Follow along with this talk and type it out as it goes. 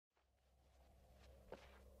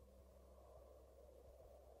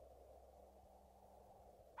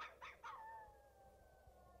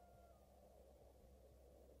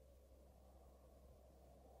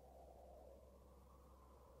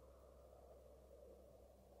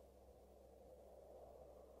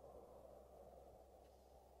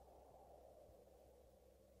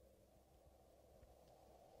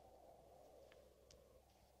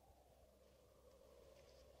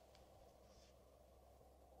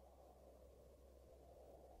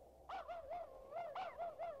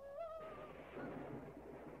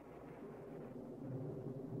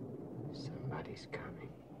He's coming.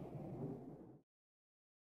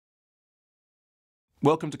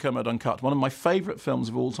 Welcome to Kermode Uncut. One of my favourite films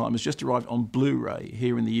of all time has just arrived on Blu-ray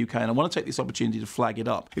here in the UK, and I want to take this opportunity to flag it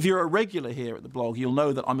up. If you're a regular here at the blog, you'll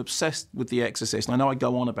know that I'm obsessed with The Exorcist, and I know I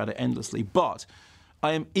go on about it endlessly, but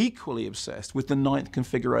I am equally obsessed with The Ninth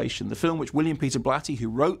Configuration, the film which William Peter Blatty, who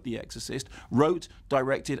wrote The Exorcist, wrote,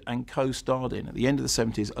 directed and co-starred in at the end of the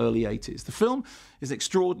 70s, early 80s. The film is an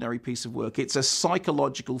extraordinary piece of work. It's a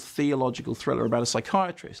psychological, theological thriller about a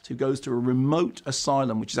psychiatrist who goes to a remote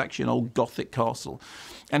asylum, which is actually an old Gothic castle.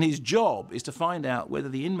 And his job is to find out whether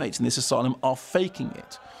the inmates in this asylum are faking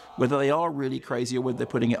it, whether they are really crazy or whether they're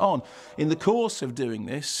putting it on. In the course of doing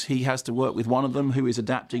this, he has to work with one of them who is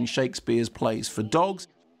adapting Shakespeare's plays for dogs.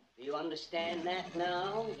 Do you understand that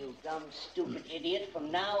now, you dumb, stupid idiot?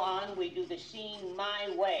 From now on, we do the scene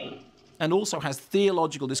my way. And also has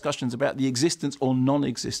theological discussions about the existence or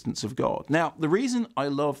non-existence of God. Now, the reason I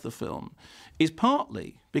love the film is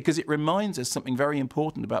partly because it reminds us something very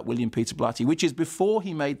important about William Peter Blatty, which is before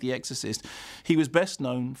he made The Exorcist, he was best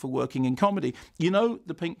known for working in comedy. You know,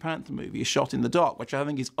 the Pink Panther movie, A Shot in the Dark, which I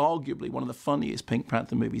think is arguably one of the funniest Pink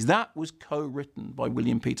Panther movies. That was co-written by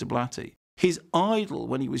William Peter Blatty. His idol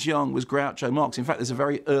when he was young was Groucho Marx. In fact, there's a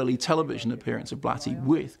very early television appearance of Blatty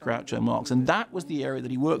with Groucho Marx, and that was the area that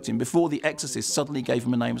he worked in before The Exorcist suddenly gave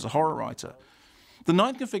him a name as a horror writer. The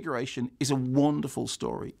Ninth Configuration is a wonderful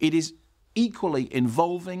story. It is equally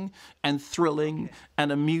involving and thrilling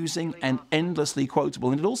and amusing and endlessly quotable,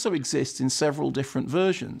 and it also exists in several different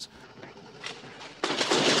versions.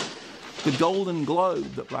 The Golden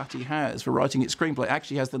Globe that Blatty has for writing its screenplay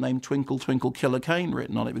actually has the name Twinkle Twinkle Killer Kane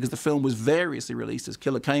written on it, because the film was variously released as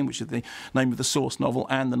Killer Kane, which is the name of the source novel,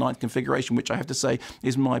 and The Ninth Configuration, which I have to say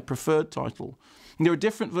is my preferred title. And there are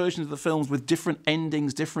different versions of the films with different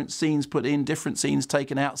endings, different scenes put in, different scenes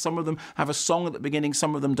taken out. Some of them have a song at the beginning,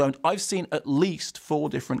 some of them don't. I've seen at least 4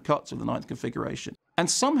 different cuts of The Ninth Configuration. And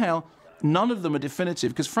somehow, none of them are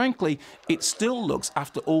definitive, because frankly, it still looks,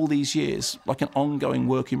 after all these years, like an ongoing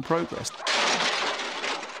work in progress.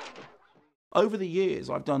 Over the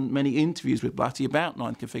years, I've done many interviews with Blatty about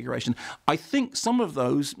Ninth Configuration. I think some of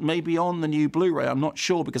those may be on the new Blu-ray. I'm not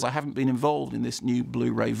sure, because I haven't been involved in this new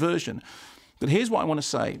Blu-ray version. But here's what I want to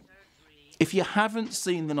say. If you haven't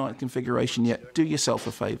seen The Ninth Configuration yet, do yourself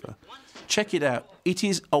a favour. Check it out. It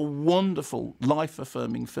is a wonderful,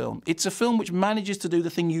 life-affirming film. It's a film which manages to do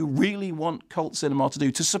the thing you really want cult cinema to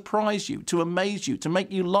do, to surprise you, to amaze you, to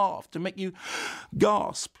make you laugh, to make you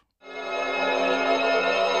gasp.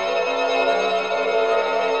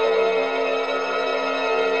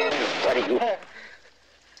 What are you?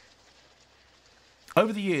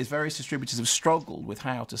 Over the years, various distributors have struggled with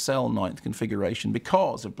how to sell Ninth Configuration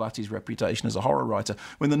because of Blatty's reputation as a horror writer.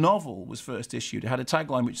 When the novel was first issued, it had a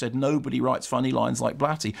tagline which said, "Nobody writes funny lines like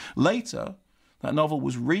Blatty." Later, that novel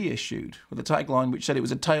was reissued with a tagline which said it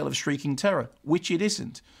was a tale of shrieking terror, which it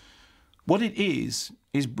isn't. What it is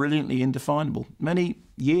brilliantly indefinable. Many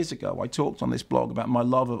years ago, I talked on this blog about my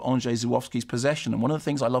love of Andrzej Żuławski's Possession, and one of the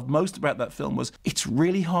things I loved most about that film was it's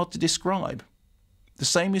really hard to describe. The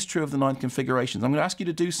same is true of The Ninth Configurations. I'm going to ask you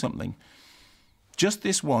to do something. Just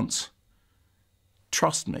this once,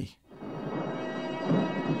 trust me.